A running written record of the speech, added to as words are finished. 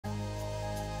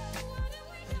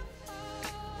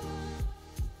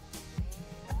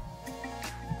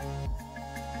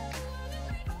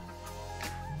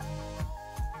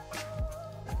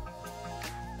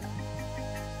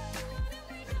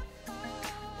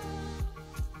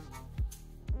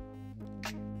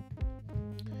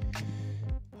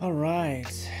All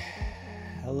right.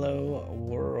 Hello,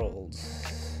 world.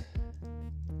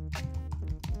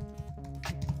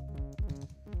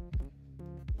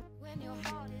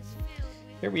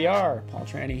 Here we are, Paul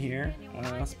Tranny here,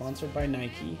 sponsored by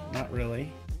Nike. Not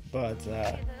really, but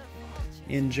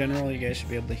in general, you guys should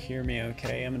be able to hear me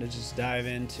okay. I'm going to just dive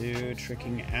into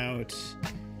tricking out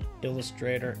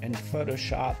Illustrator and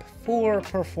Photoshop for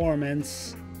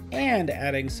performance, and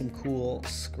adding some cool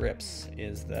scripts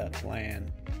is the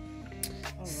plan.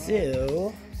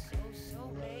 So,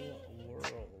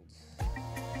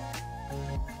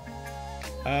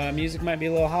 music might be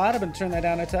a little hot. I'm going to turn that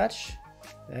down a touch.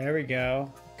 There we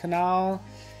go. Kanal,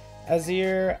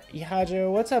 Azir,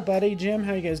 Ihajo, what's up, buddy? Jim,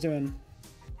 how you guys doing?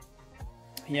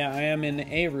 Yeah, I am in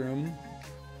a room.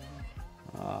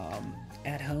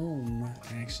 At home,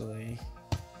 actually.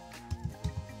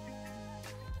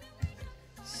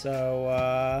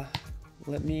 So,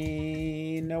 let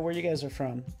me know where you guys are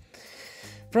from.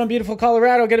 From beautiful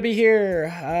Colorado, gonna be here.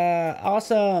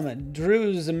 Awesome.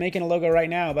 Drew's making a logo right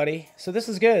now, buddy. So this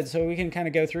is good. So we can kind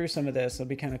of go through some of this. It'll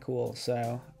be kind of cool.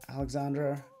 So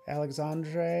Alexandre, how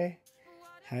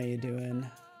you doing?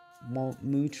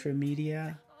 Mutra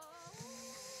Media.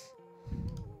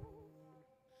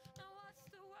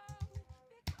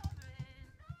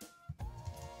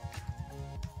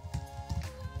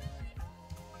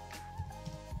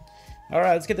 All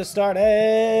right, let's get this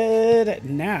started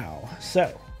now.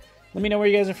 So, let me know where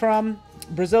you guys are from.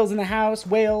 Brazil's in the house.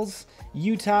 Wales,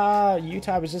 Utah.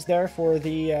 Utah was just there for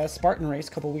the Spartan race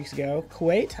a couple weeks ago.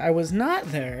 Kuwait, I was not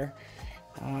there.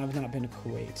 I've not been to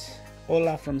Kuwait.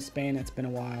 Hola from Spain. It's been a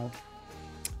while.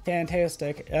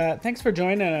 Fantastic. Thanks for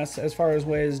joining us as far as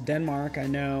ways Denmark. I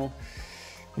know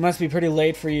it must be pretty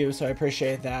late for you, so I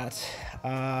appreciate that.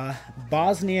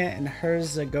 Bosnia and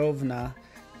Herzegovina.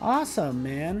 Awesome,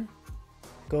 man.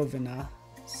 Govina.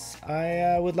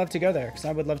 I would love to go there because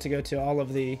I would love to go to all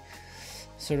of the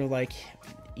sort of like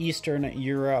Eastern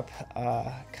Europe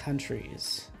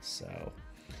countries. So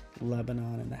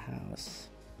Lebanon in the house.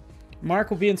 Mark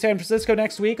will be in San Francisco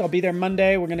next week. I'll be there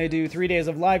Monday. We're going to do 3 days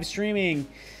of live streaming.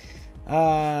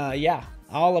 Yeah,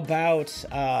 all about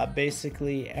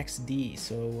basically XD.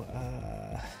 So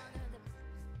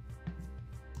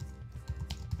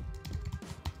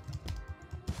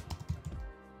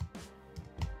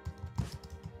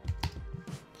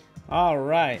all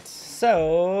right,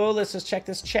 so let's just check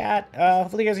this chat.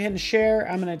 Hopefully you guys are hitting share.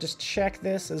 I'm gonna just check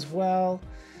this as well.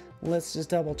 Let's just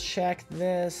double check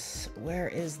this. Where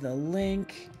is the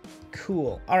link?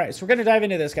 Cool. All right, so we're gonna dive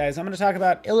into this, guys. I'm gonna talk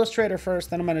about Illustrator first,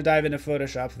 then I'm gonna dive into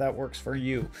Photoshop if that works for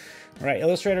you. All right,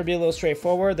 Illustrator will be a little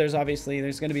straightforward. There's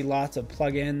gonna be lots of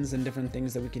plugins and different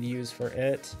things that we can use for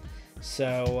it.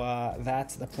 So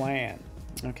that's the plan.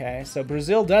 Okay, so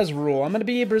Brazil does rule. I'm going to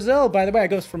be in Brazil, by the way. I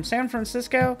go from San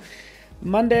Francisco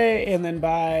Monday, and then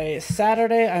by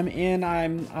Saturday, I'm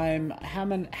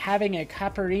having a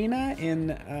caparina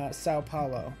in Sao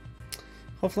Paulo.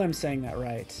 Hopefully I'm saying that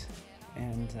right.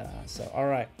 And so, all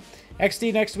right.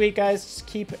 XD next week, guys. Just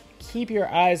keep your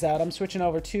eyes out. I'm switching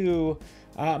over to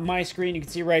my screen. You can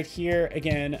see right here.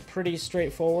 Again, pretty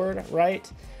straightforward, right?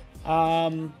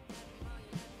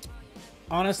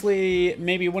 Honestly,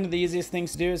 maybe one of the easiest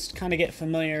things to do is kind of get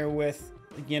familiar with,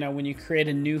 you know, when you create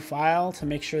a new file to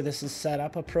make sure this is set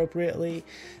up appropriately.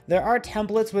 There are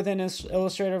templates within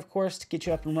Illustrator, of course, to get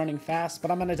you up and running fast,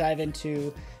 but I'm going to dive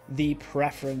into the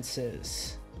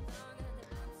preferences.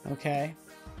 Okay.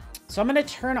 So I'm going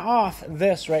to turn off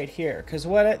this right here because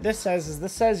what this says is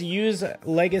this says use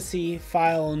legacy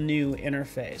file new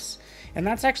interface. And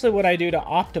that's actually what I do to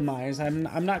optimize.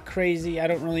 I'm not crazy. I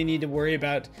don't really need to worry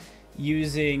about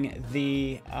using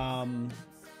the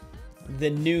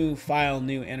new file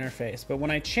new interface, but when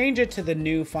I change it to the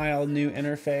new file new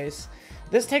interface,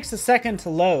 this takes a second to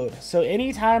load. So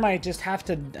anytime I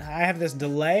have this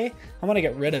delay, I want to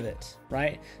get rid of it,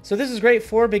 right? So this is great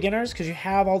for beginners because you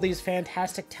have all these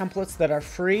fantastic templates that are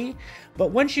free,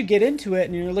 but once you get into it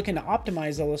and you're looking to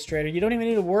optimize Illustrator, you don't even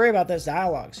need to worry about this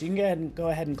dialog. So you can go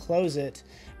ahead and close it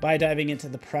by diving into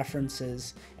the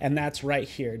preferences, and that's right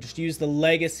here. Just use the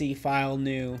legacy file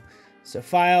new. So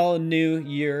file new,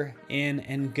 you're in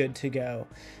and good to go.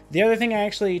 The other thing I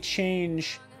actually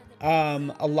change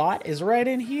a lot is right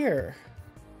in here.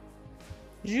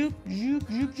 Zoop, zoop,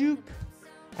 zoop, zoop.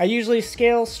 I usually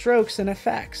scale strokes and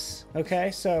effects. Okay,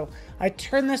 so I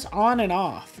turn this on and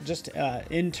off just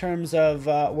in terms of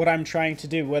what I'm trying to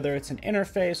do, whether it's an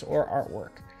interface or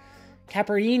artwork.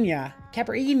 Caparina.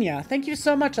 Thank you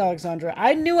so much, Alexandra.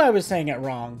 I knew I was saying it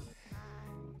wrong.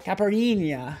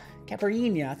 Caparina.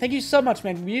 Thank you so much,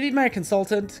 man. Will you be my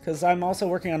consultant? Because I'm also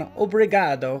working on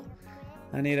Obrigado.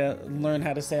 I need to learn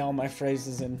how to say all my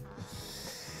phrases in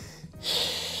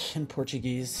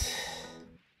Portuguese.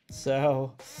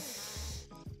 So,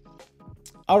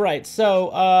 all right. So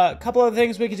a couple of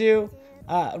things we could do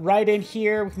right in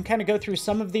here. We can kind of go through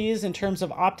some of these in terms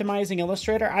of optimizing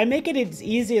Illustrator. I make it as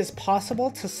easy as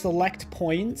possible to select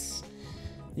points.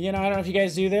 You know, I don't know if you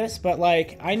guys do this, but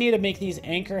like I need to make these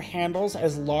anchor handles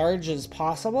as large as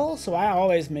possible. So I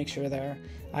always make sure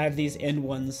I have these end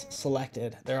ones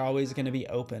selected. They're always going to be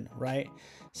open, right?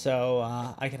 So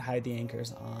I can hide the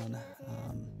anchors on.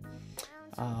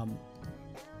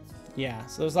 Yeah,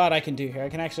 so there's a lot I can do here. I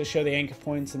can actually show the anchor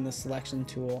points in the selection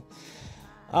tool.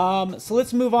 So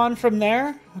let's move on from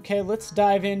there. Okay, let's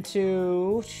dive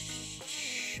into...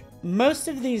 Most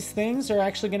of these things are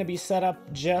actually going to be set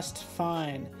up just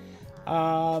fine.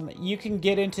 You can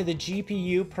get into the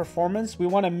GPU performance. We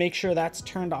want to make sure that's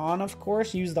turned on, of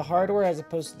course. Use the hardware as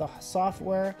opposed to the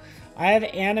software. I have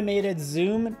animated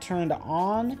zoom turned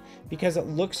on because it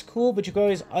looks cool, but you can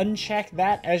always uncheck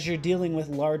that as you're dealing with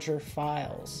larger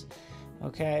files.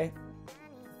 Okay.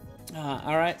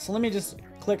 All right, so let me just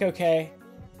click OK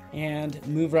and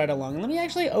move right along. Let me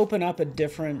actually open up a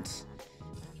different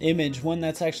image, one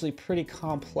that's actually pretty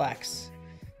complex,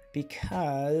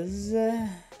 because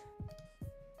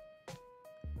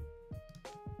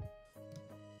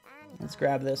let's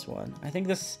grab this one. I think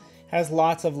this has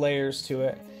lots of layers to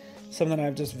it, something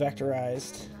I've just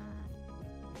vectorized.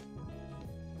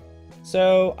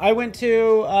 So I went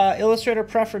to Illustrator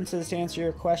preferences to answer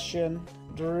your question,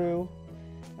 Drew.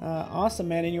 Awesome,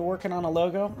 man. And you're working on a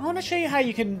logo. I want to show you how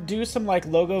you can do some like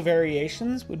logo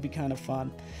variations. Would be kind of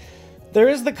fun. There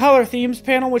is the color themes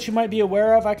panel, which you might be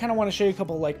aware of. I kind of want to show you a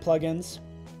couple like plugins.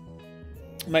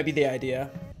 Might be the idea.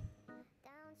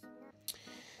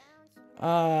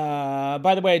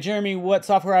 By the way, Jeremy, what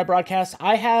software I broadcast?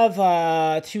 I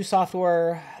have two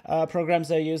software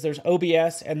programs I use. There's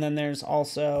OBS, and then there's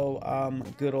also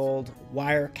good old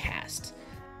Wirecast.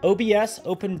 OBS,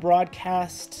 Open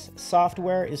Broadcast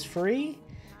Software, is free.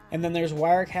 And then there's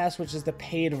Wirecast, which is the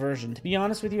paid version. To be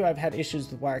honest with you, I've had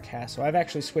issues with Wirecast, so I've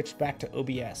actually switched back to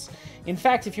OBS. In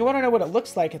fact, if you want to know what it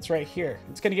looks like, it's right here.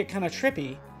 It's going to get kind of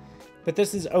trippy, but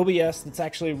this is OBS that's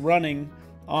actually running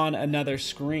on another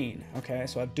screen. Okay,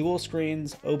 so I have dual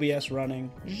screens, OBS running.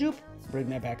 Zoop, bring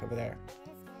that back over there.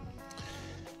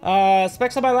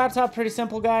 Specs on my laptop, pretty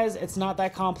simple, guys. It's not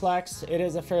that complex. It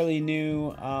is a fairly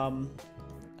new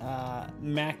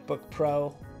MacBook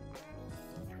Pro.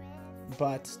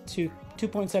 But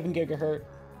 2.7 gigahertz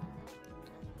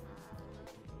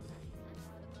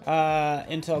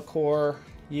Intel Core,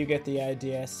 you get the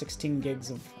idea. 16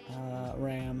 gigs of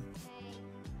RAM.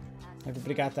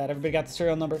 Everybody got that? Everybody got the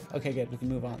serial number? Okay, good. We can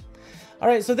move on. All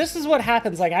right, so this is what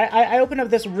happens. Like I opened up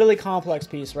this really complex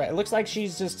piece, right? It looks like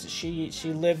she's just she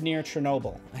lived near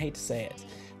Chernobyl. I hate to say it,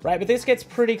 right? But this gets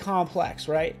pretty complex,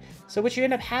 right? So what you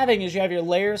end up having is you have your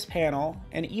layers panel,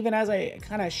 and even as I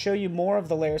kind of show you more of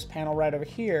the layers panel right over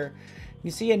here,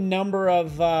 you see a number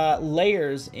of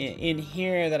layers in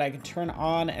here that I can turn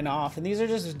on and off. And these are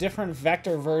just different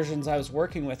vector versions I was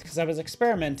working with because I was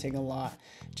experimenting a lot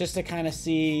just to kind of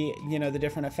see, you know, the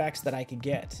different effects that I could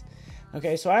get.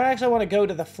 Okay, so I actually want to go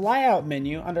to the flyout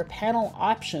menu under panel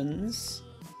options,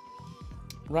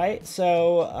 right?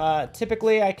 So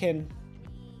typically I can,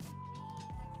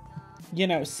 you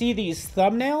know, see these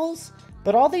thumbnails,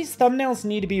 but all these thumbnails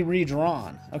need to be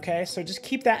redrawn, okay? So just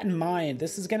keep that in mind.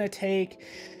 This is gonna take,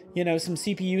 you know, some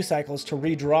CPU cycles to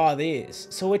redraw these.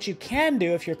 So what you can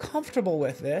do, if you're comfortable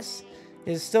with this,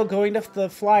 is still going to the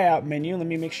flyout menu. Let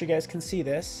me make sure you guys can see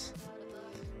this.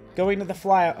 Going to the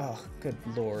flyout, oh, good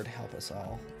Lord, help us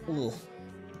all. Ugh.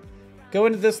 Go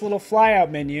into this little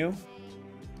flyout menu,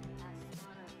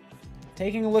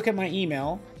 taking a look at my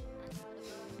email.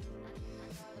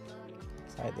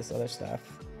 Hide this other stuff.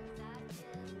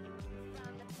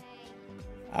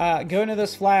 Go into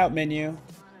this flyout menu,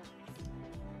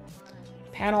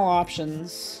 panel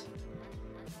options,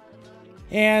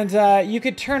 and you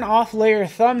could turn off layer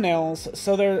thumbnails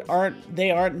so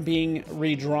they aren't being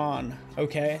redrawn.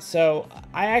 Okay, so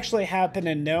I actually happen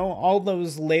to know all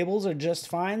those labels are just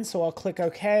fine, so I'll click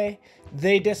OK.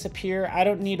 They disappear. I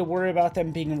don't need to worry about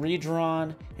them being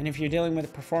redrawn, and if you're dealing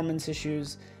with performance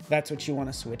issues, that's what you want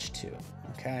to switch to.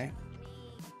 Okay.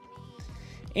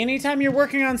 Anytime you're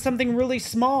working on something really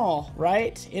small,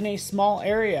 right, in a small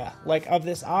area, like of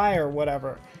this eye or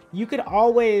whatever, you could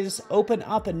always open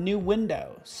up a new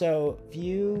window. So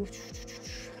view,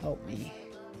 help me.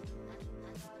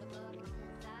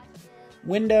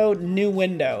 Window, new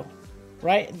window,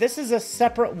 right? This is a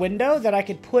separate window that I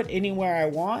could put anywhere I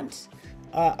want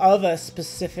of a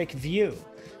specific view.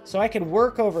 So I could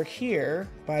work over here,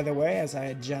 by the way, as I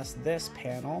adjust this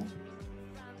panel.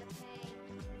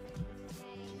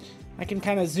 I can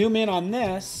kind of zoom in on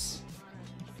this,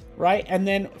 right? And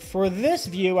then for this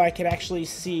view, I could actually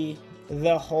see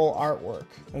the whole artwork,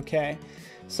 okay?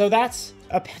 So that's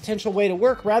a potential way to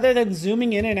work. Rather than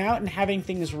zooming in and out and having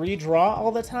things redraw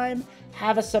all the time,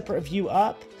 have a separate view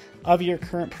up of your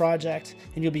current project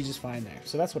and you'll be just fine there.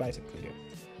 So that's what I typically do.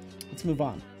 Let's move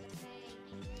on.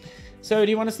 So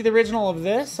do you want to see the original of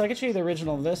this? I can show you the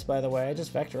original of this, by the way. I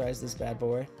just vectorized this bad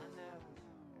boy.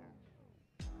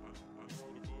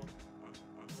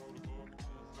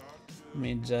 Let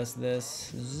me adjust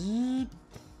this. Zoop.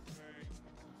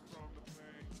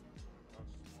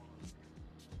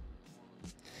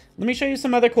 Let me show you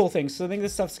some other cool things. So I think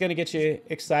this stuff's going to get you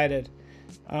excited.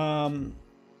 So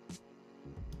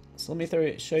let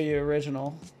me show you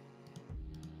original.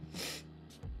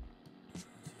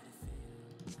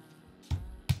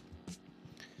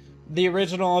 The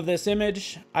original of this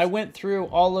image, I went through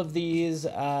all of these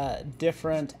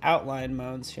different outline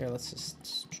modes. Here, let's just...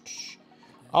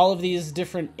 All of these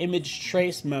different image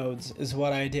trace modes is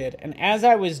what I did. And as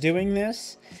I was doing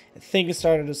this, things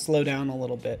started to slow down a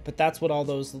little bit. But that's what all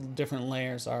those different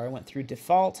layers are. I went through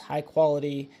default, high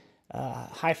quality,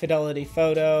 high fidelity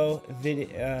photo,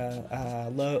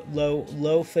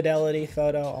 low fidelity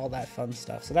photo, all that fun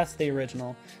stuff. So that's the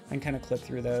original. I can kind of click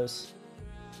through those.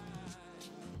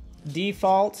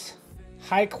 Default,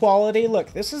 high quality.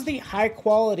 Look, this is the high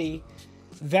quality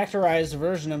vectorized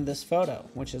version of this photo,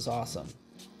 which is awesome.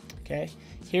 Okay,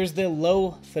 here's the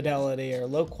low fidelity or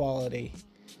low quality.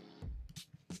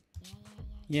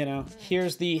 You know,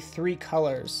 here's the 3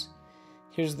 colors.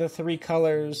 Here's the 3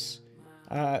 colors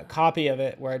copy of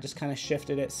it where I just kind of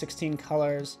shifted it. 16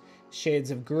 colors,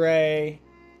 shades of gray,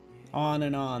 on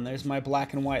and on. There's my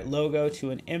black and white logo to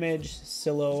an image,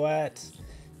 silhouette.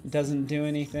 Doesn't do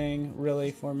anything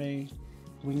really for me.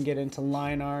 We can get into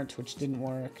line art, which didn't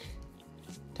work.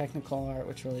 Technical art,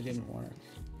 which really didn't work.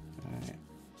 All right.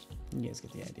 You guys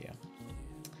get the idea.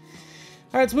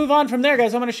 All right, let's move on from there,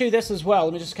 guys. I'm going to show you this as well.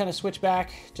 Let me just kind of switch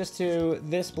back just to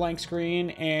this blank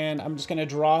screen, and I'm just going to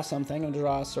draw something. I'm going to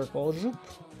draw a circle. There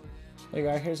you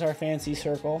go. Here's our fancy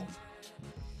circle.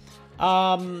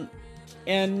 And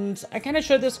I kind of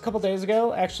showed this a couple days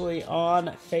ago, actually, on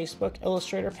Facebook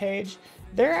Illustrator page.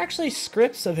 There are actually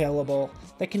scripts available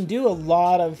that can do a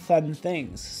lot of fun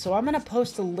things. So I'm going to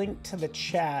post a link to the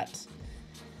chat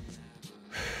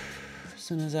as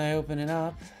soon as I open it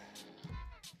up.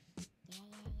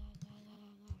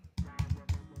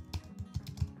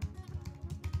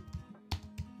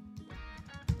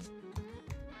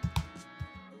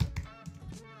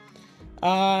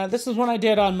 This is one I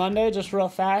did on Monday, just real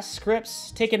fast.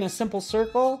 Scripts, taking a simple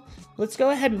circle. Let's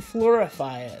go ahead and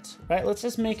flurify it, right? Let's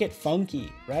just make it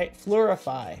funky, right?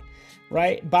 Flurify,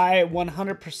 right? By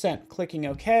 100%, clicking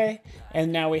OK.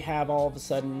 And now we have all of a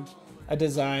sudden a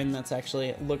design that's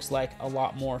actually looks like a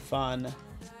lot more fun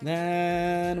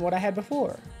than what I had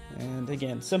before. And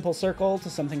again, simple circle to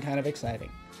something kind of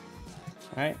exciting,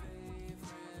 right?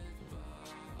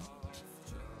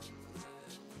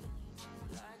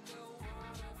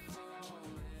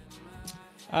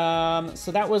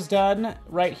 So that was done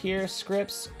right here.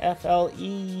 Scripts, F-L-E-U-R.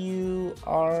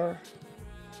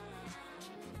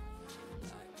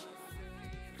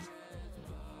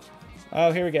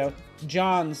 Oh, here we go.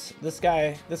 John's, this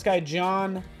guy,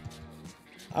 John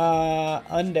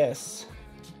Undis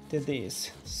did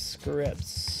these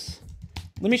scripts.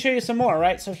 Let me show you some more,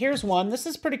 right? So here's one. This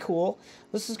is pretty cool.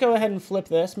 Let's just go ahead and flip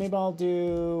this. Maybe I'll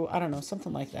do, I don't know,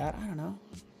 something like that. I don't know.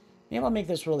 Maybe I'll make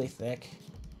this really thick.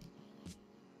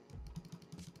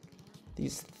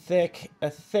 These a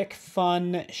thick,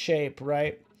 fun shape,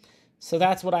 right? So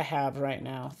that's what I have right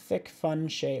now. Thick, fun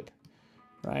shape,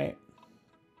 right?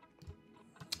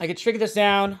 I could shrink this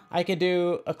down. I could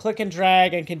do a click and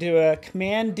drag. I could do a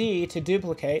Command D to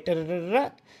duplicate. Da, da, da, da, da.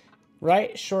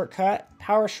 Right? Shortcut.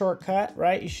 Power shortcut,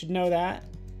 right? You should know that.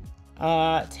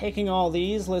 Taking all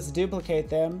these, let's duplicate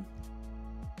them.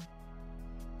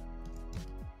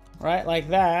 Right, like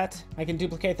that. I can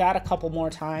duplicate that a couple more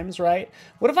times, right?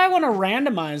 What if I want to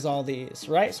randomize all these,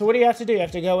 right? So what do you have to do? You have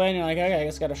to go in and you're like, okay, I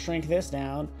just got to shrink this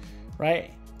down,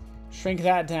 right? Shrink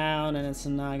that down and it's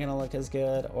not going to look as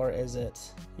good, or is it,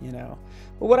 you know?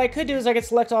 But what I could do is I could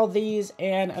select all these,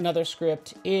 and another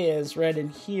script is right in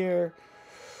here.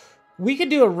 We could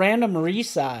do a random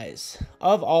resize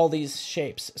of all these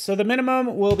shapes. So the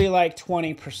minimum will be like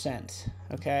 20%,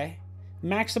 okay?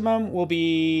 Maximum will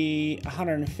be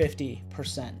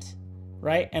 150%,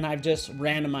 right? And I've just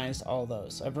randomized all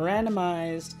those. I've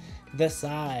randomized the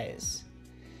size.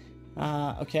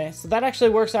 Okay, so that actually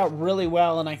works out really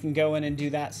well, and I can go in and do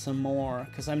that some more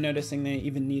because I'm noticing they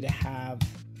even need to have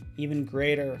even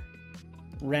greater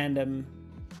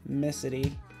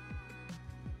randomicity.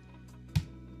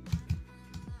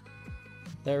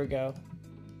 There we go.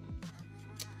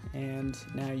 And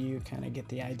now you kind of get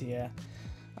the idea.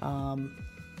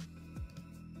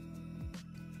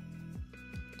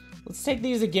 Let's take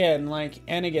these again,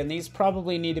 and again, these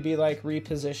probably need to be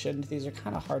repositioned. These are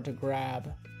kind of hard to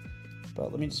grab,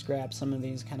 but let me just grab some of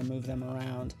these, kind of move them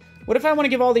around. What if I want to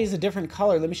give all these a different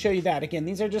color? Let me show you that. Again,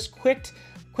 these are just quick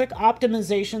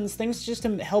optimizations, things just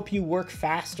to help you work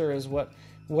faster is what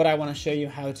I want to show you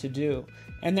how to do.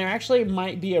 And there actually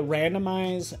might be a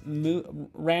randomized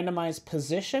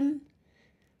position.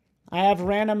 I have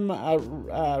random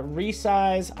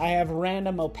resize. I have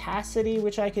random opacity,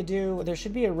 which I could do. There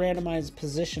should be a randomized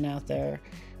position out there.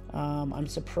 I'm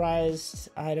surprised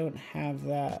I don't have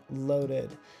that loaded.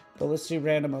 But let's do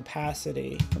random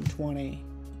opacity from 20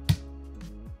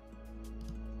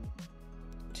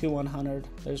 to 100.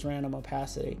 There's random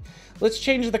opacity. Let's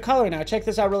change the color now. Check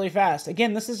this out really fast.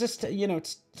 Again, this is just,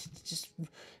 just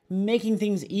making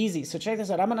things easy. So check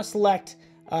this out. I'm going to select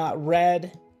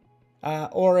red,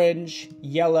 orange,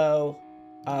 yellow,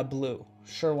 blue.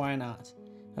 Sure, why not?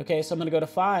 Okay, so I'm going to go to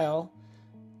File,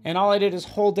 and all I did is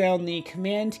hold down the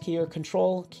Command key or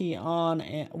Control key on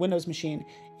a Windows machine,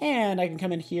 and I can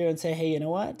come in here and say, hey, you know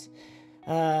what?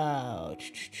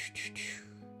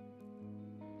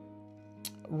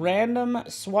 Random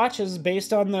swatches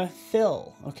based on the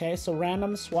fill. Okay, so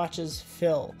random swatches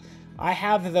fill. I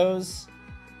have those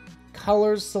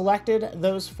colors selected,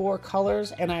 those 4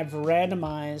 colors, and I've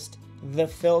randomized the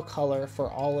fill color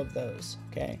for all of those.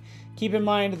 Okay, keep in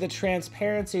mind the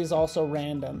transparency is also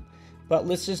random, but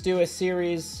let's just do a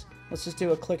series. Let's just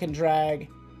do a click and drag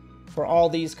for all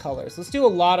these colors. Let's do a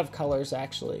lot of colors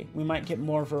actually. We might get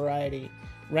more variety.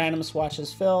 Random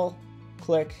swatches fill,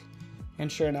 click,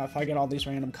 and sure enough, I get all these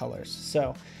random colors.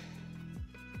 So,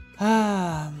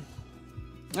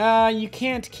 you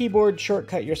can't keyboard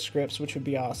shortcut your scripts, which would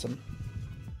be awesome.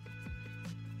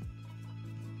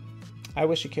 I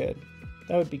wish you could.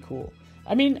 That would be cool.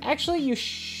 I mean, actually,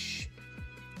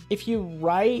 if you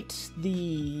write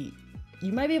you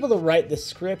might be able to write the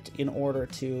script in order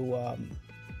to,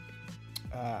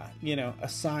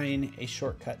 assign a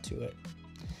shortcut to it.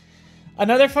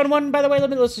 Another fun one, by the way,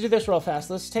 let's do this real fast.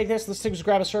 Let's take this, let's just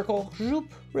grab a circle,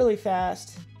 zoop, really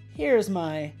fast. Here's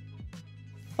my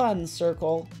fun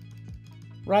circle,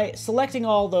 right? Selecting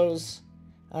all those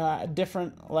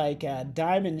different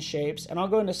diamond shapes, and I'll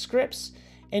go into scripts,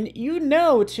 and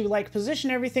to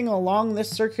position everything along this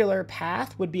circular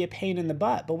path would be a pain in the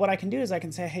butt. But what I can do is I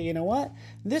can say, hey, you know what?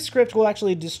 This script will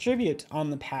actually distribute on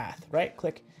the path, right?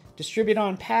 Click distribute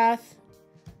on path.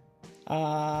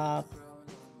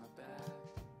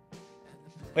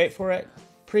 Wait for it,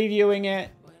 previewing it,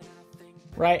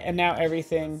 right? And now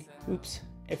everything, oops,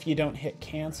 if you don't hit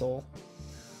cancel,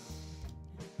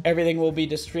 everything will be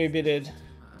distributed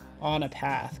on a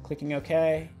path. Clicking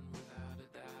OK.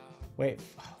 Wait,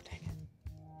 oh, dang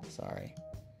it. Sorry.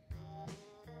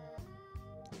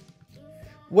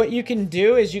 What you can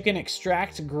do is you can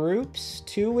extract groups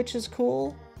too, which is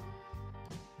cool.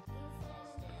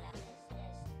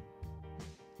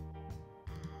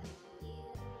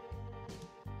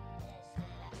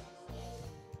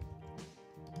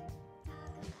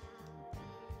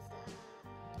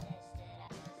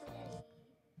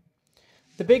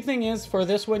 The big thing is for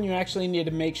this one, you actually need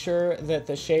to make sure that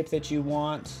the shape that you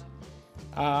want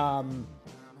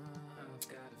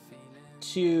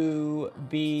to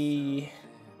be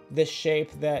the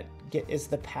shape that is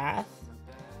the path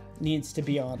needs to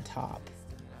be on top.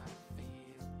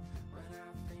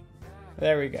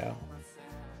 There we go.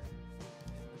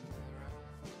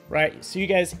 Right, so you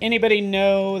guys, anybody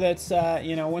know that's,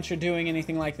 once you're doing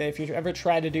anything like that, if you ever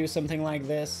try to do something like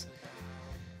this,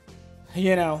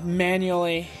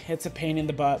 manually, it's a pain in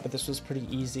the butt, but this was pretty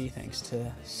easy thanks to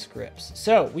scripts.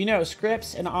 So we know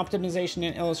scripts and optimization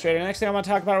in Illustrator. Next thing I want to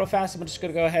talk about real fast, I'm just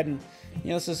going to go ahead and,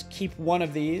 let's just keep one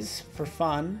of these for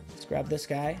fun. Let's grab this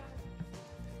guy.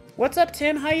 What's up,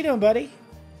 Tim? How you doing, buddy?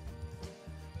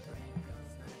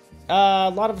 A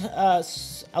lot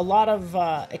of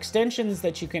extensions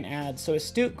that you can add. So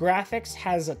Astute Graphics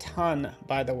has a ton,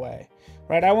 by the way.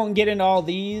 Right, I won't get into all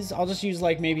these. I'll just use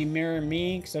maybe Mirror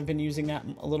Me because I've been using that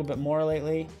a little bit more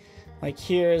lately.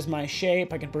 Here's my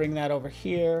shape. I can bring that over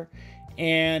here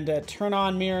and turn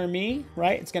on Mirror Me,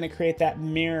 right? It's going to create that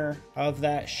mirror of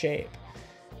that shape.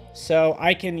 So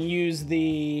I can use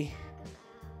the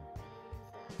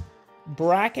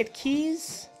bracket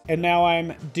keys And now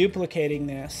I'm duplicating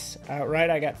this, right?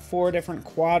 I got 4 different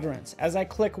quadrants. As I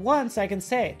click once, I can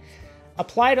say,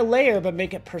 apply to layer, but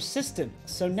make it persistent.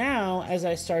 So now, as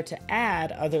I start to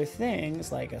add other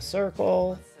things, like a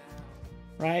circle,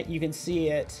 right? You can see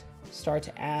it start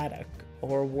to add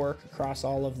or work across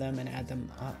all of them and add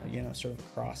them, you know, sort of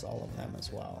across all of them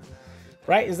as well.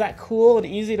 Right? Is that cool and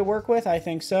easy to work with? I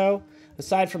think so.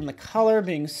 Aside from the color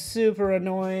being super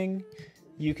annoying,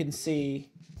 you can see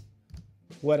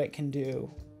what it can do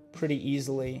pretty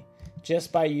easily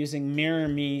just by using Mirror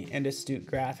Me and Astute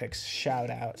Graphics.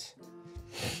 Shout out.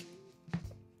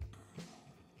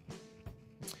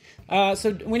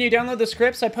 So when you download the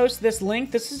scripts, I post this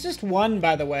link. This is just one,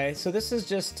 by the way. So this is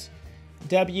just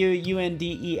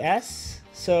WUNDES.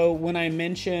 So when I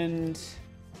mentioned,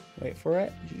 wait for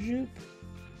it.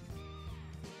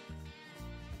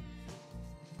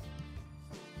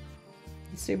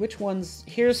 Let's see which ones.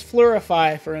 Here's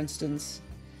Flurify, for instance.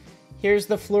 Here's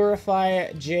the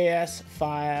Flurify.js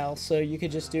file. So you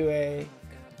could just do a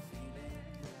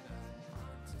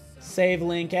save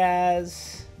link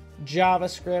as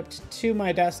JavaScript to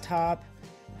my desktop,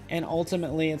 and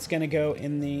ultimately it's going to go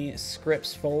in the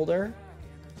scripts folder.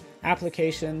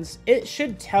 Applications. It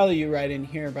should tell you right in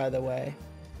here, by the way.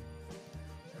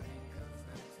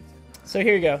 So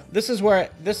here you go. This is where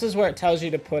it tells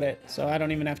you to put it. So I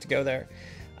don't even have to go there.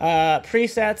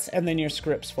 Presets and then your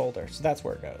scripts folder. So that's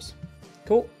where it goes.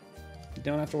 Cool. You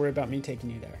don't have to worry about me taking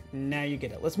you there. Now you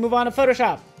get it. Let's move on to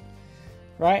Photoshop.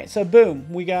 Right? So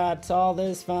boom, we got all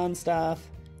this fun stuff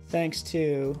thanks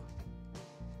to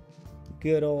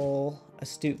good old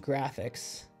Astute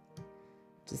Graphics.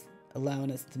 Just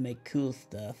allowing us to make cool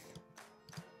stuff.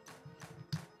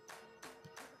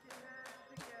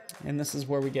 And this is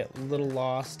where we get a little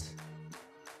lost,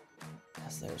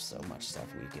 because there's so much stuff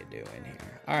we could do in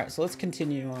here. All right, so let's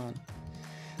continue on.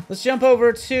 Let's jump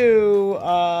over to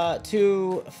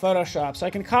Photoshop. So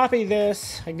I can copy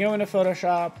this. I can go into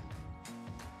Photoshop.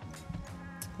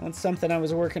 That's something I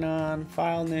was working on.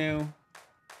 File new.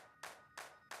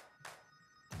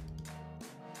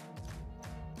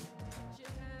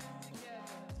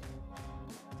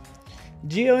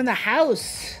 Geo in the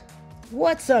house.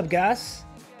 What's up, Gus?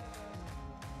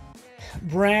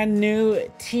 Brand new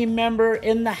team member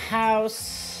in the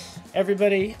house.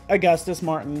 Everybody, Augustus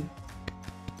Martin.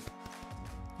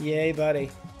 Yay, buddy.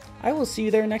 I will see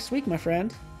you there next week, my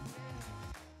friend.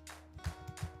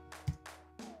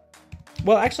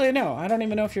 Well, actually, no. I don't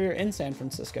even know if you're in San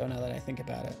Francisco now that I think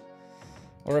about it.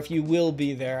 Or if you will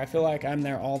be there. I feel like I'm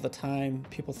there all the time.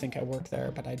 People think I work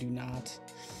there, but I do not.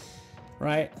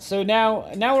 Right? So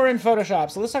now we're in Photoshop.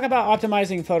 So let's talk about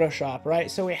optimizing Photoshop, right?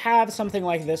 So we have something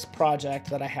like this project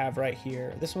that I have right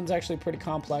here. This one's actually pretty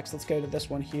complex. Let's go to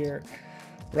this one here.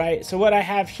 Right? So what I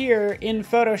have here in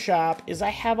Photoshop is I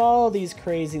have all these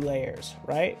crazy layers,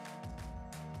 right?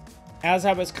 As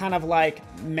I was kind of like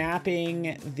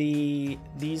mapping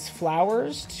these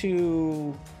flowers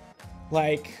to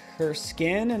like her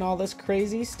skin and all this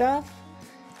crazy stuff,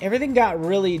 everything got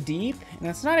really deep, and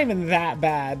it's not even that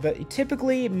bad, but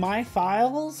typically my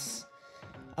files,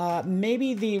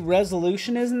 maybe the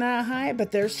resolution isn't that high,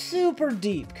 but they're super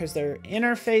deep because they're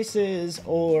interfaces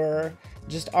or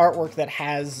just artwork that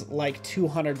has like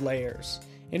 200 layers.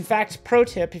 In fact, pro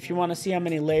tip, if you want to see how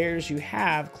many layers you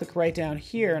have, click right down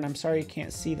here, and I'm sorry you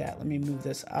can't see that. Let me move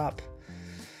this up.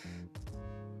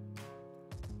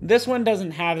 This one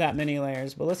doesn't have that many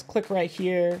layers, but let's click right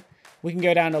here. We can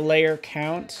go down to layer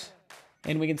count,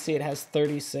 and we can see it has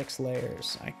 36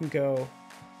 layers. I can go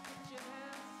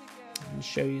and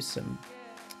show you some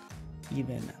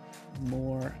even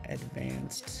more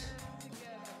advanced.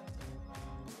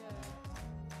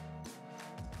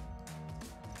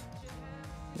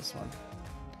 This one.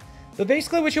 But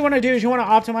basically what you want to do is you want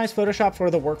to optimize Photoshop for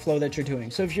the workflow that you're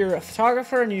doing. So if you're a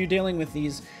photographer and you're dealing with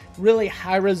these really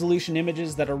high resolution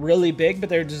images that are really big, but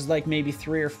they're just like maybe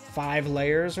 3 or 5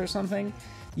 layers or something,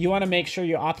 you want to make sure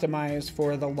you optimize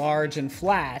for the large and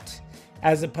flat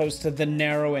as opposed to the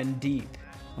narrow and deep.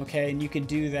 Okay, and you can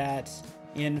do that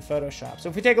in Photoshop. So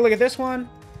if we take a look at this one,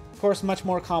 of course, much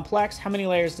more complex. How many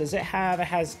layers does it have? It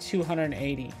has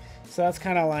 280. So that's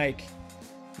kind of like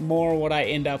more what I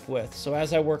end up with. So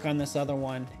as I work on this other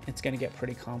one, it's going to get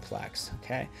pretty complex.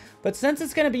 Okay, but since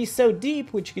it's going to be so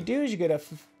deep, what you could do is you go to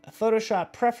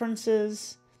Photoshop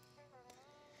Preferences,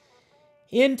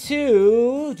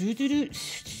 into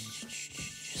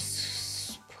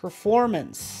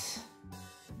Performance,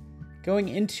 going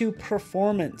into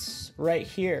Performance right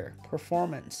here,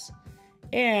 Performance,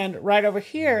 and right over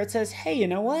here it says, hey, you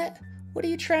know what are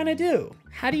you trying to do?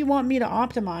 How do you want me to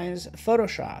optimize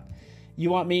Photoshop? You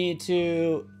want me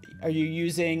to Are you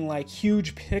using like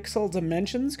huge pixel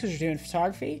dimensions because you're doing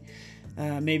photography?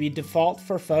 Maybe default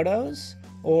for photos,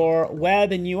 or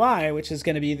web and UI, which is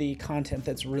going to be the content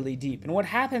that's really deep. And what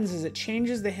happens is it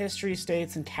changes the history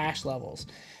states and cache levels.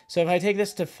 So if I take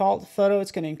this default photo,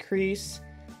 it's going to increase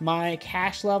my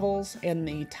cache levels and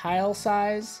the tile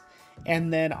size.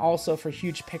 And then also for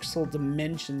huge pixel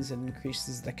dimensions, it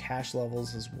increases the cache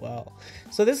levels as well.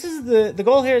 So this is the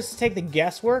goal here is to take the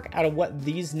guesswork out of what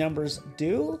these numbers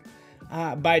do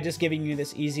by just giving you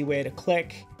this easy way to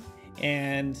click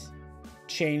and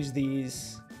change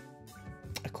these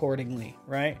accordingly,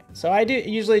 right? So I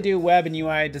usually do web and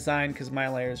UI design because my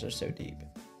layers are so deep.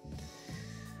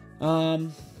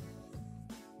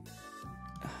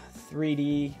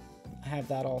 3D, I have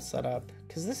that all set up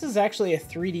because this is actually a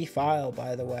 3D file,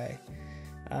 by the way.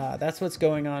 That's what's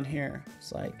going on here.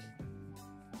 It's like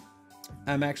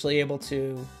I'm actually able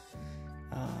to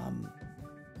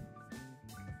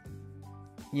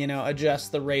you know,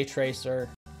 adjust the ray tracer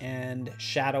and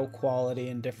shadow quality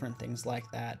and different things like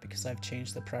that because I've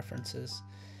changed the preferences,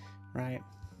 right?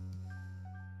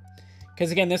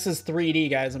 Because again, this is 3D,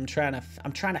 guys. I'm trying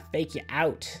to fake you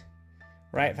out,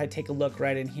 right? If I take a look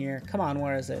right in here, come on,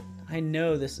 where is it? I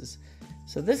know this is,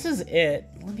 so this is it.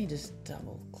 Let me just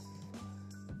double.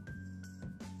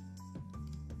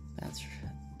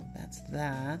 That's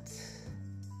that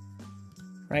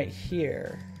right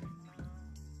here.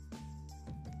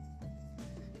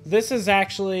 This is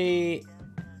actually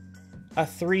a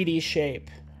 3D shape,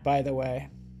 by the way.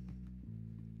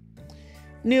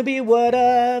 Newbie, what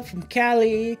up? From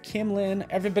Cali, Kimlin.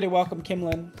 Everybody welcome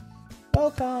Kimlin.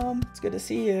 Welcome. It's good to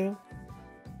see you.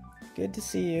 Good to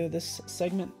see you. This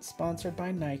segment sponsored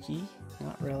by Nike.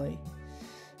 Not really.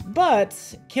 But,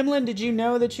 Kimlin, did you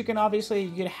know that you can have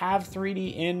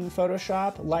 3D in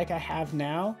Photoshop like I have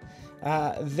now?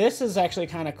 This is actually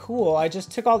kind of cool. I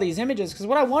just took all these images because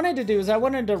what I wanted to do is I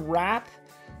wanted to wrap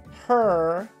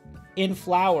her in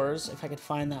flowers. If I could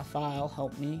find that file,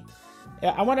 help me.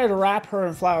 Yeah, I wanted to wrap her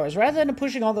in flowers. Rather than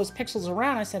pushing all those pixels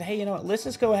around, I said, hey, you know what? Let's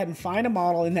just go ahead and find a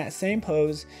model in that same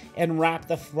pose and wrap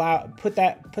the flower, put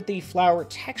the flower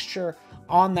texture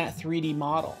on that 3D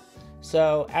model.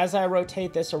 So as I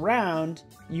rotate this around,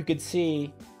 you could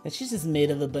see that she's just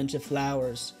made of a bunch of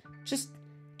flowers. Just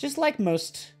like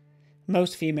most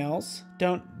females.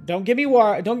 Don't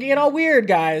get all weird,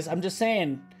 guys. I'm just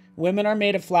saying, women are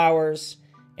made of flowers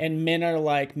and men are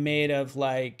like made of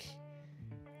like,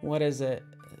 what is it?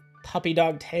 Puppy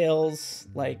dog tails,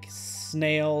 like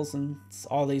snails and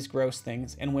all these gross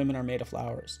things, and women are made of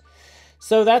flowers.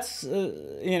 So that's,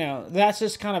 you know, that's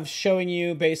just kind of showing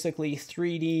you basically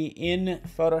 3D in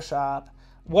Photoshop.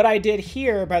 What I did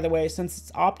here, by the way, since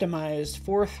it's optimized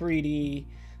for 3D,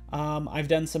 I've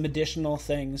done some additional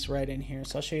things right in here.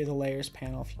 So I'll show you the layers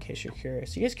panel in case you're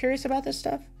curious. You guys curious about this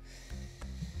stuff?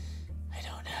 I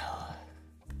don't know.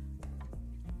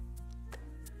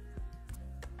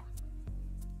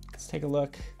 Let's take a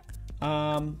look.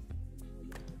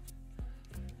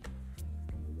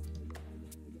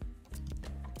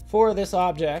 For this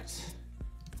object,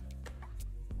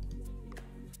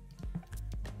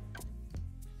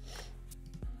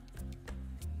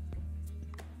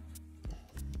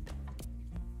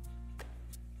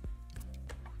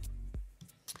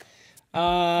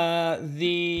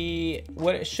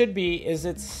 what it should be is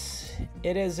it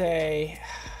is a,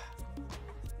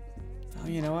 oh,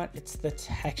 you know what? It's the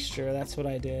texture. That's what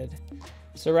I did.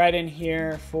 So right in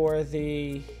here for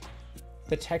the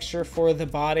texture for the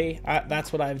body,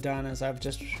 that's what I've done is I've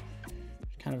just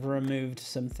kind of removed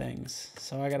some things.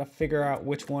 So I got to figure out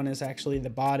which one is actually the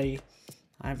body.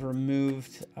 I've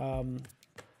removed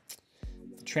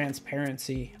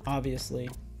transparency, obviously,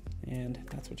 and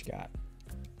that's what you got.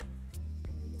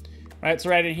 All right,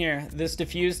 so right in here, this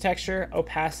diffuse texture,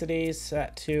 opacity is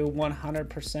set to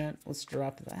 100%. Let's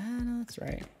drop that. No, that's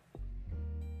right.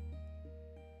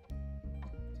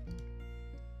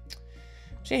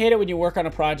 I hate it when you work on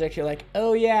a project, you're like,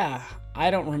 oh yeah,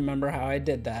 I don't remember how I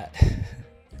did that.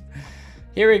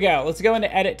 Here we go. Let's go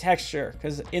into edit texture,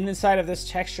 because inside of this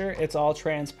texture, it's all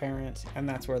transparent, and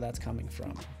that's where that's coming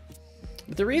from.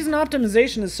 But the reason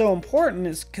optimization is so important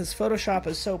is because Photoshop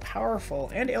is so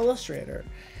powerful, and Illustrator,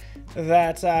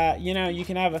 that you know, you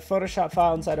can have a Photoshop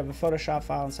file inside of a Photoshop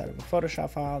file inside of a Photoshop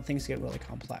file, and things get really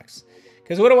complex.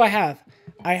 Because what do I have?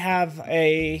 I have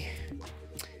a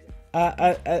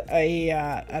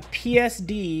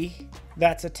PSD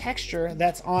that's a texture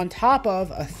that's on top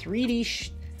of a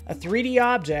 3D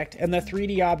object, and the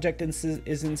 3D object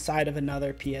is inside of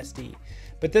another PSD.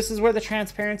 But this is where the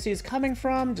transparency is coming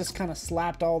from. Just kind of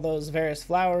slapped all those various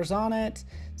flowers on it.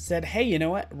 Said, hey, you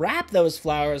know what? Wrap those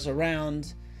flowers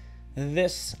around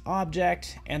this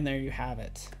object, and there you have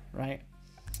it, right?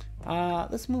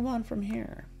 Let's move on from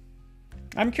here.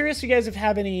 I'm curious if you guys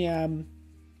have any, hey,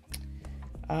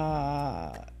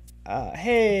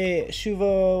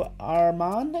 Shuvo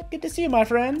Armand, good to see you, my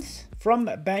friends, from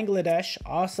Bangladesh.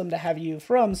 Awesome to have you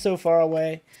from so far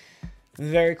away.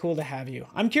 Very cool to have you.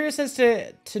 I'm curious as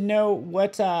to know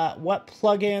what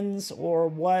plugins or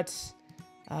what,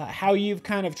 how you've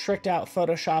kind of tricked out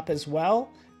Photoshop as well.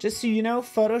 Just so you know,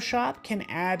 Photoshop can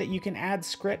add, you can add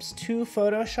scripts to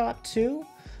Photoshop too.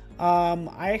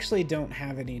 I actually don't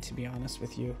have any, to be honest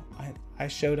with you. I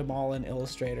showed them all in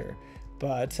Illustrator,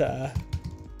 but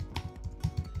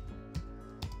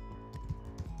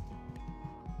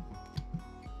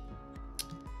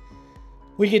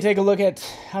we could take a look at,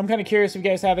 I'm kind of curious if you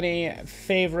guys have any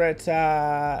favorite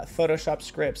Photoshop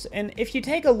scripts. And if you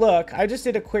take a look, I just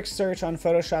did a quick search on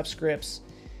Photoshop scripts,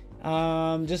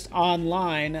 just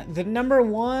online. The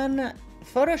 #1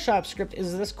 Photoshop script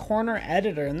is this corner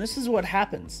editor, and this is what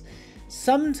happens.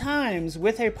 Sometimes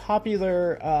with a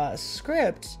popular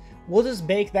script, we'll just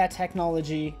bake that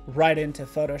technology right into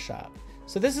Photoshop.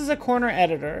 So this is a corner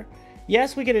editor.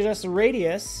 Yes, we could adjust the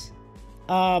radius,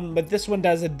 but this one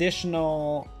does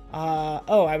additional.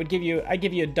 Oh, I'd give you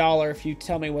 $1 if you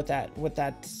tell me what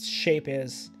that shape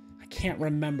is. I can't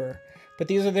remember, but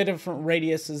these are the different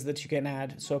radiuses that you can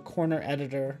add. So a corner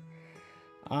editor,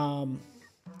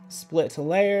 split to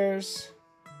layers,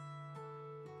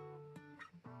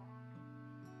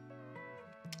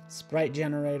 sprite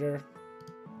generator.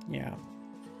 Yeah,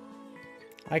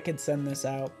 I could send this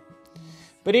out.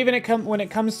 But even when it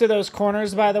comes to those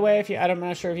corners, by the way, I'm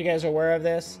not sure if you guys are aware of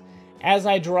this, as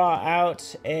I draw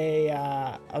out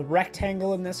a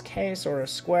rectangle in this case, or a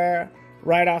square,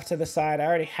 right off to the side, I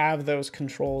already have those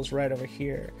controls right over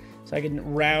here. So I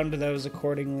can round those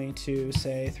accordingly to,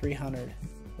 say, 300,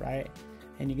 right?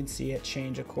 And you can see it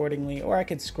change accordingly, or I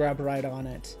could scrub right on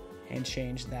it and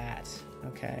change that,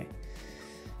 okay?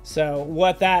 So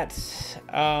what that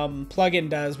plugin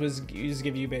does was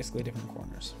give you basically different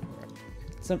corners.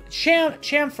 So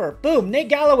chamfer, boom, Nate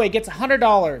Galloway gets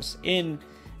 $100 in,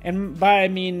 and by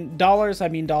dollars, I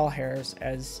mean doll hairs,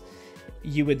 as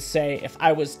you would say. If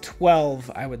I was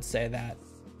 12, I would say that.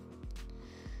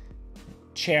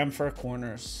 Chamfer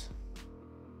corners.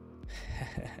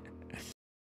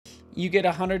 You get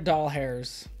 100 doll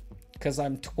hairs because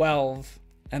I'm 12,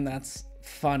 and that's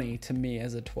funny to me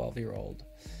as a 12-year-old.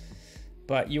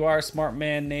 But you are a smart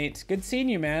man, Nate. Good seeing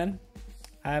you, man.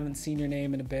 I haven't seen your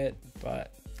name in a bit,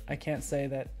 but I can't say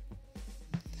that,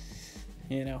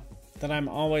 you know, that I'm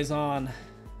always on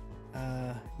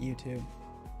YouTube.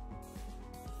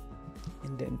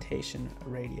 Indentation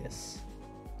radius.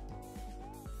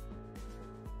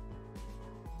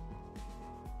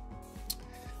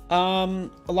 A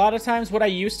lot of times what I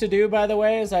used to do, by the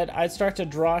way, is I'd start to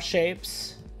draw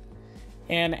shapes.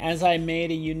 And as I made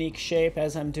a unique shape,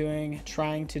 as I'm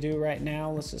trying to do right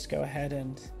now, let's just go ahead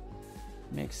and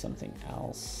make something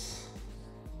else.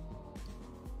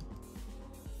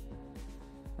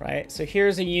 Right, so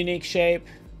here's a unique shape.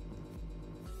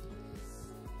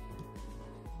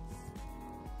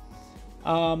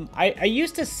 I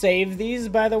used to save these,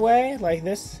 by the way, like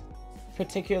this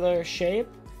particular shape.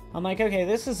 I'm like, okay,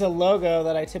 this is a logo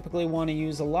that I typically want to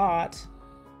use a lot.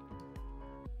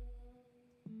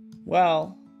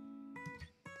 Well,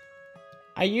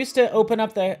 I used to open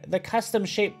up the custom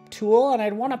shape tool, and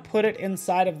I'd want to put it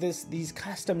inside of these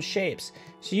custom shapes.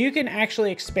 So you can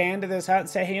actually expand this out and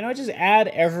say, hey, you know, just add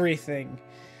everything.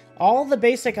 All the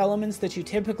basic elements that you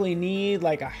typically need,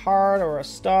 like a heart or a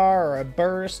star or a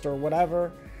burst or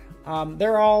whatever,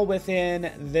 they're all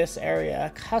within this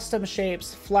area. Custom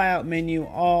shapes, flyout menu,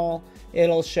 all,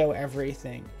 it'll show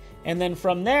everything. And then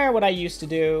from there, what I used to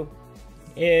do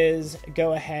is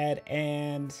go ahead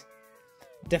and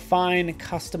define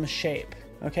custom shape.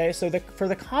 Okay, so for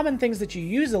the common things that you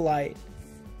use a lot,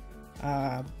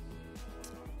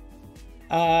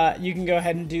 you can go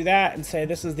ahead and do that and say,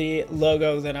 this is the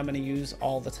logo that I'm going to use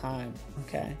all the time.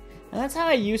 Okay, and that's how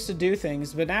I used to do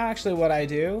things. But now actually what I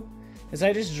do is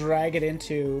I just drag it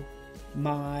into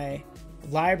my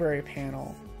library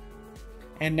panel,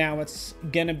 and now it's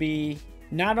going to be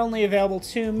not only available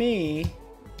to me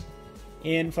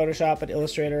in Photoshop, but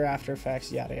Illustrator, After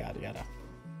Effects, yada, yada, yada.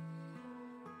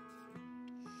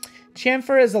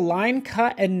 Chamfer is a line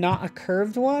cut and not a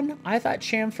curved one? I thought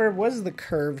chamfer was the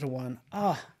curved one.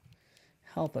 Ah, oh,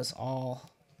 help us all.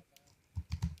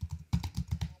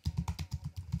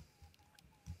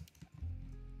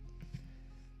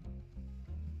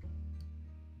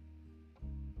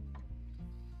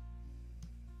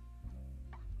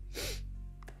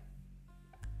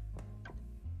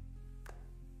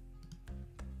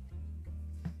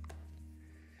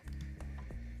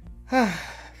 I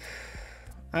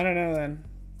don't know then.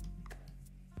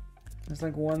 There's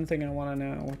like one thing I want to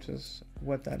know, which is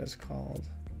what that is called.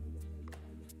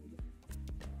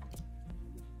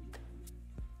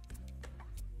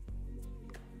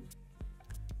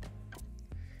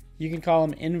 You can call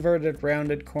them inverted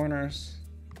rounded corners,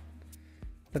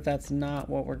 but that's not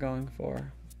what we're going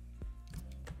for.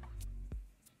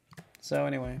 So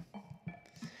anyway,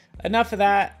 enough of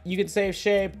that. You can save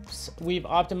shapes. We've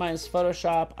optimized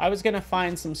Photoshop. I was gonna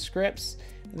find some scripts.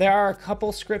 There are a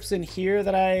couple scripts in here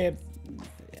that I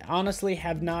honestly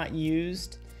have not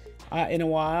used in a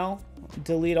while.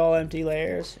 Delete all empty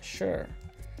layers, sure.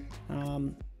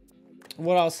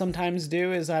 What I'll sometimes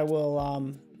do is I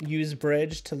will use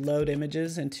Bridge to load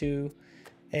images into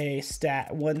a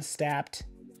one stacked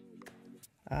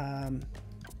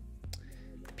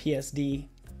PSD.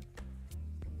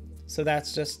 So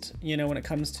that's just, you know, when it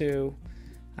comes to,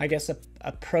 I guess,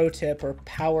 a pro tip or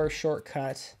power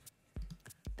shortcut,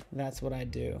 that's what I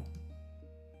do.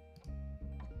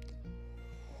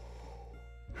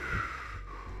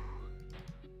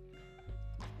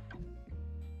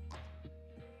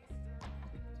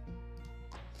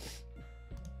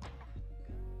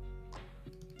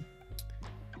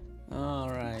 All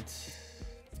right.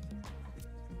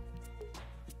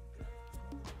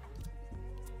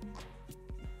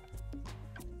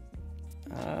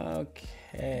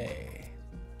 Okay.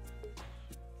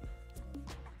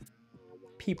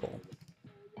 People.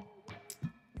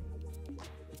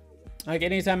 Like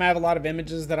anytime I have a lot of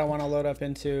images that I want to load up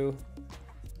into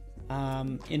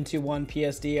one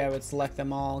PSD, I would select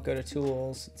them all, go to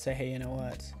Tools, and say, hey, you know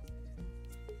what?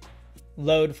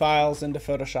 Load files into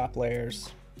Photoshop layers.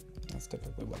 That's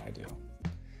typically what I do.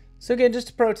 So again, just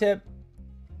a pro tip.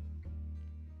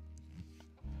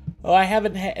 Oh, I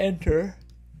haven't hit enter.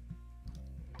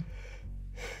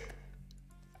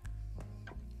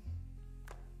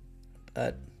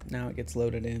 But now it gets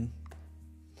loaded in.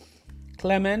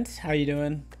 Clement, how you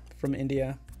doing? From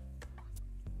India.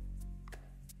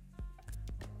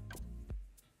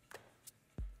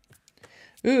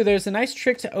 Ooh, there's a nice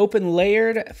trick to open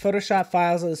layered Photoshop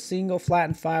files as a single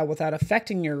flattened file without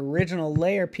affecting your original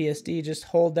layer PSD. Just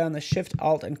hold down the Shift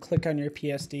Alt and click on your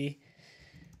PSD.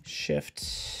 Shift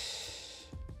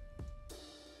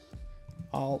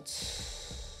Alt.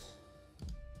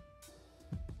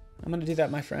 I'm going to do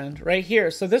that, my friend, right here.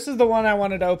 So this is the one I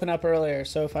wanted to open up earlier.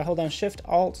 So if I hold down Shift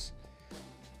Alt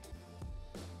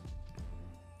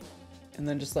and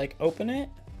then just like open it,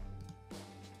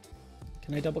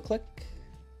 can I double click?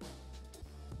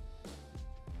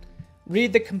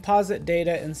 Read the composite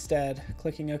data instead.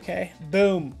 Clicking OK.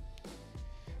 Boom.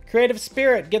 Creative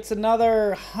Spirit gets another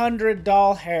 100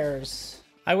 doll hairs.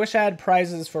 I wish I had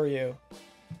prizes for you.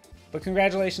 But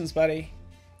congratulations, buddy.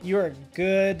 You're a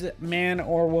good man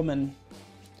or woman.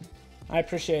 I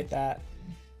appreciate that.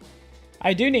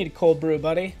 I do need cold brew,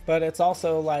 buddy, but it's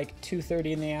also like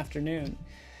 2:30 in the afternoon.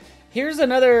 Here's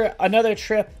another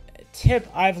tip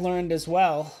I've learned as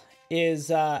well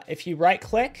is if you right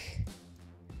click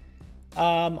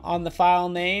on the file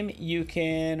name, you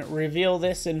can reveal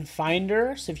this in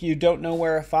Finder. So if you don't know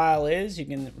where a file is, you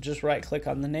can just right click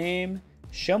on the name,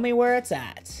 show me where it's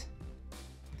at,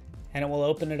 and it will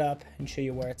open it up and show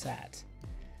you where it's at.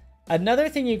 Another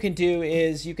thing you can do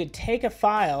is you could take a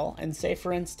file and say,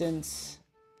 for instance,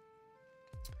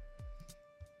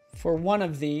 for one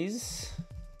of these,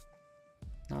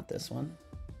 not this one,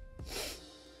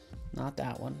 not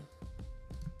that one.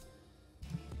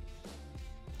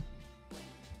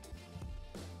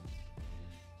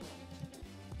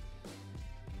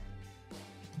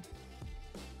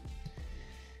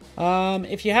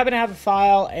 If you happen to have a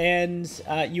file and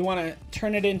you want to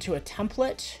turn it into a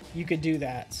template, you could do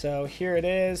that. So here it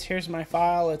is. Here's my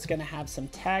file. It's going to have some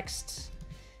text,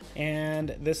 and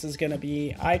this is going to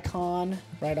be icon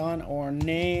right on, or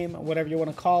name, whatever you want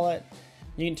to call it.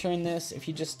 You can turn this, if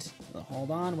you just hold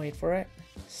on, wait for it,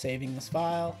 saving this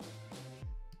file.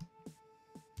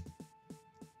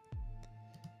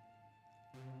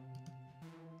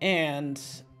 And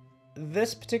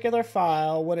this particular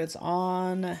file, when it's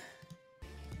on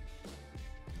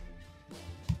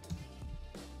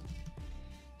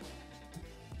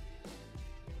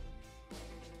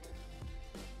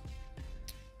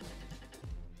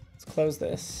close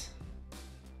this.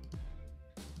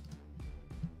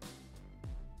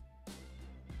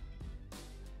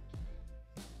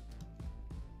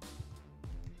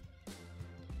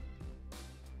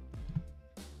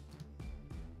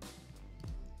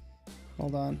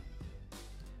 Hold on.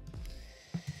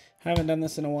 I haven't done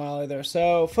this in a while either.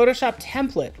 So Photoshop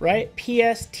template, right?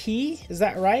 PST, is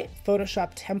that right?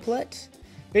 Photoshop template.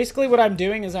 basically what I'm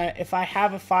doing is if I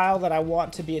have a file that I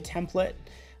want to be a template,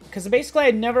 because basically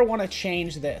I never want to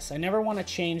change this. I never want to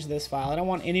change this file. I don't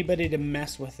want anybody to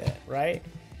mess with it, right?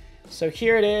 So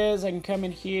here it is. I can come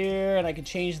in here and I can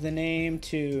change the name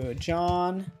to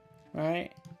John,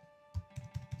 right?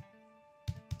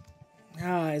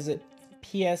 Is it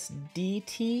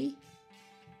PSDT?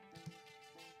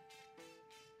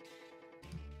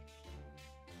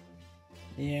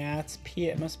 Yeah,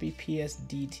 it must be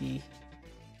PSDT.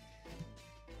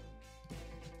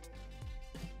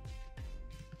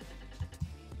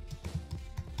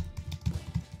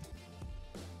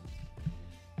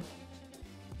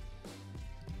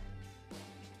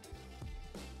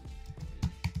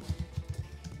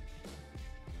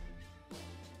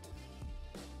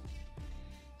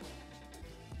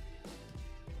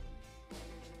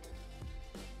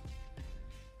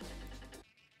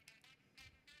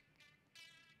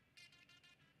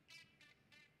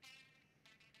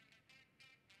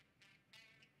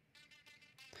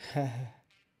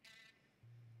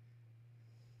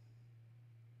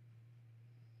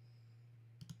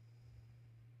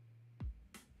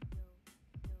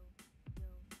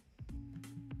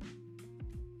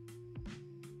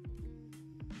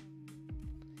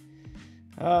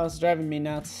 Oh, it's driving me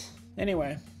nuts.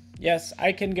 Anyway, yes,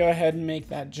 I can go ahead and make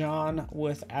that John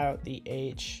without the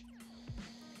H.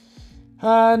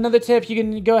 Another tip, you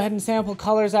can go ahead and sample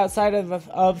colors outside of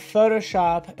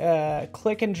Photoshop.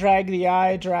 Click and drag the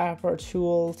eyedropper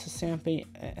tool to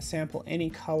sample any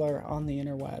color on the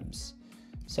interwebs.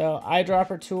 So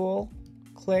eyedropper tool,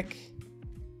 click.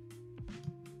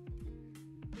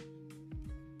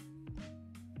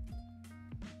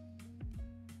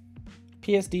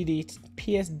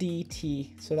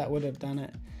 PSDT, so that would have done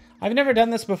it. I've never done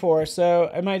this before, so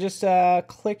am I just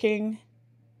clicking?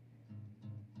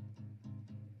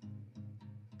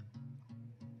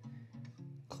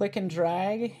 Click and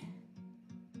drag.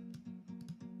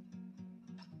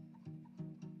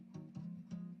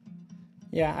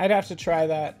 Yeah, I'd have to try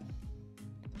that.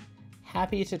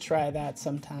 Happy to try that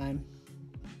sometime.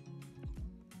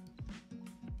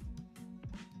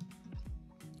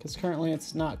 Because currently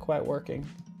it's not quite working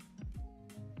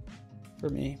for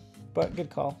me, but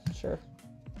good call, sure.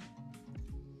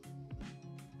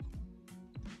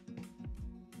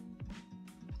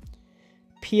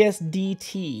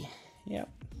 PSDT, yep,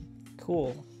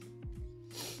 cool.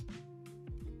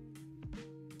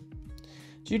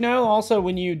 Do you know also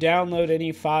when you download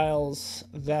any files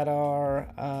that are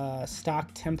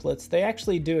stock templates, they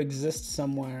actually do exist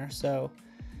somewhere. So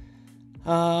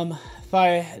if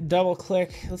I double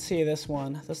click, let's see this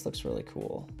one. This looks really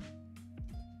cool.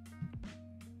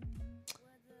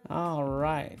 All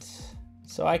right.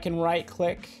 So I can right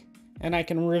click and I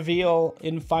can reveal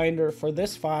in Finder for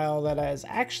this file that is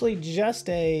actually just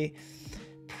a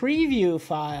preview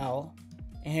file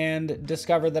and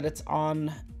discover that it's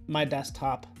on my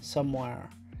desktop somewhere.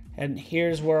 And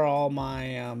here's where all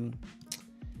my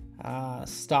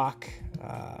stock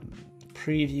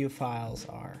preview files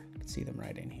are. You can see them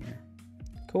right in here.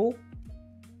 Cool.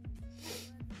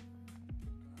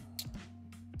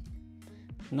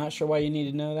 I'm not sure why you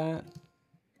need to know that.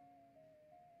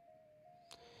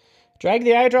 Drag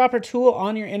the eyedropper tool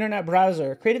on your internet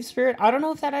browser. Creative Spirit, I don't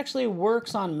know if that actually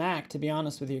works on Mac, to be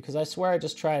honest with you, because I swear I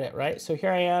just tried it, right? So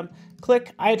here I am,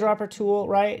 click eyedropper tool,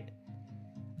 right?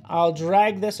 I'll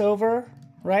drag this over,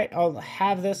 right? I'll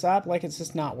have this up, like it's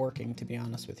just not working, to be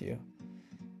honest with you.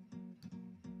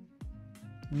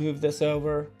 Move this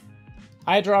over.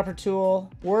 Eyedropper tool,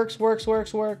 works.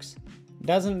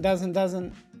 Doesn't.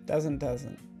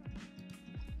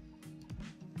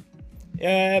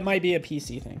 It might be a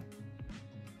PC thing.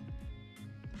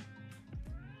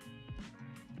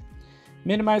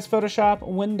 Minimize Photoshop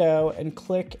window and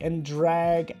click and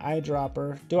drag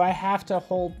eyedropper. Do I have to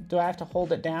hold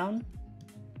it down?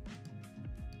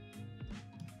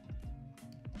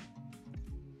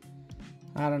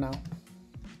 I don't know.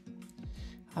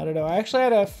 I actually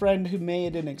had a friend who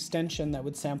made an extension that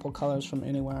would sample colors from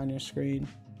anywhere on your screen.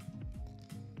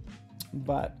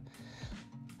 But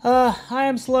I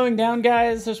am slowing down,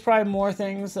 guys. There's probably more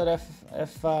things that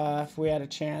if we had a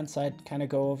chance, I'd kind of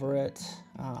go over it.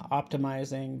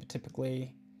 Optimizing,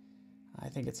 typically, I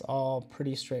think it's all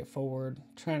pretty straightforward.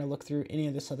 Trying to look through any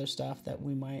of this other stuff that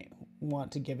we might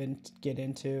want to get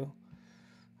into.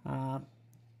 A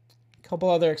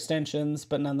couple other extensions,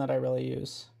 but none that I really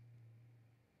use.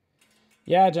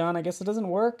 Yeah, John, I guess it doesn't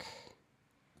work.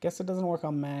 Guess it doesn't work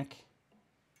on Mac.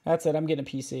 That's it, I'm getting a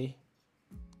PC.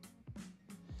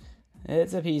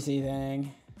 It's a PC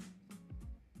thing.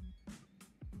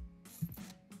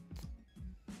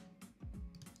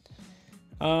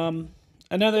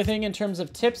 Another thing in terms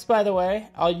of tips, by the way,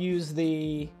 I'll use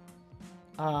the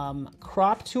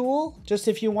crop tool. Just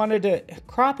if you wanted to,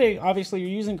 cropping, obviously you're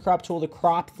using crop tool to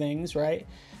crop things, right?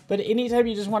 But anytime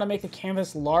you just want to make the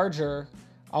canvas larger,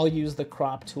 I'll use the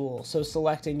crop tool. So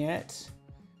selecting it,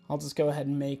 I'll just go ahead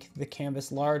and make the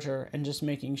canvas larger and just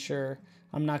making sure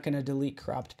I'm not going to delete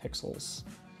cropped pixels.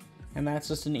 And that's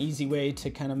just an easy way to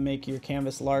kind of make your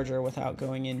canvas larger without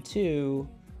going into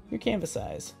your canvas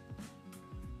size.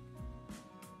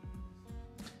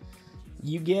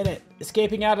 You get it.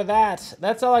 Escaping out of that.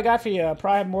 That's all I got for you. I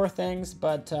probably have more things,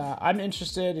 but I'm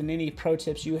interested in any pro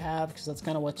tips you have, because that's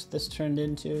kind of what this turned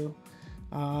into.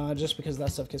 Just because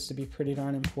that stuff gets to be pretty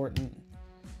darn important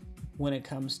when it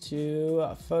comes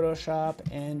to Photoshop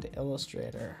and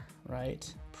Illustrator,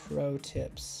 right? Pro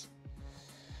tips.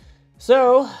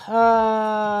 So,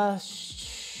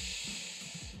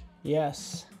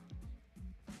 yes.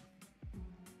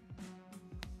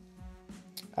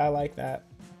 I like that.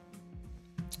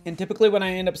 And typically when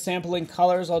I end up sampling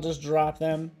colors, I'll just drop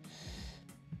them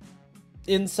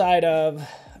inside of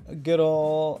good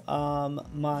old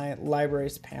my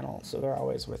libraries panel. So they're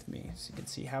always with me. So you can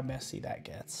see how messy that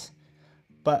gets.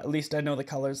 But at least I know the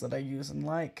colors that I use and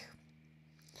like.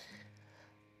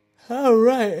 All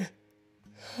right.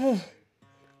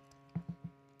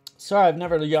 Sorry, I've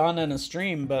never yawned in a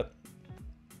stream, but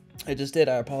I just did.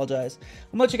 I apologize.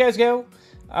 I'm gonna let you guys go.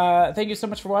 Thank you so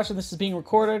much for watching. This is being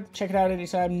recorded. Check it out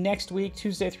anytime. Next week,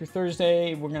 Tuesday through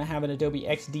Thursday, we're going to have an Adobe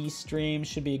XD stream.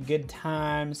 Should be a good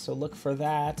time, so look for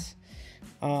that.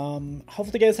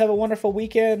 Hopefully you guys have a wonderful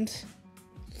weekend.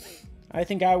 I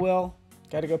think I will.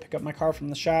 Got to go pick up my car from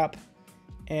the shop.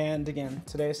 And again,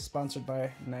 today is sponsored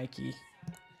by Nike.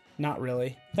 Not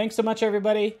really. Thanks so much,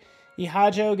 everybody.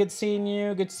 Ihajo, good seeing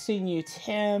you. Good seeing you,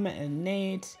 Tim and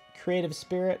Nate. Creative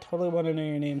Spirit. Totally want to know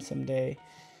your name someday.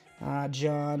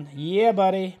 John. Yeah,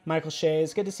 buddy. Michael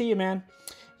Shays. Good to see you, man.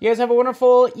 You guys have a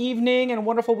wonderful evening and a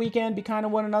wonderful weekend. Be kind to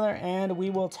one another, and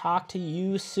we will talk to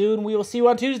you soon. We will see you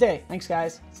on Tuesday. Thanks,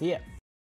 guys. See ya.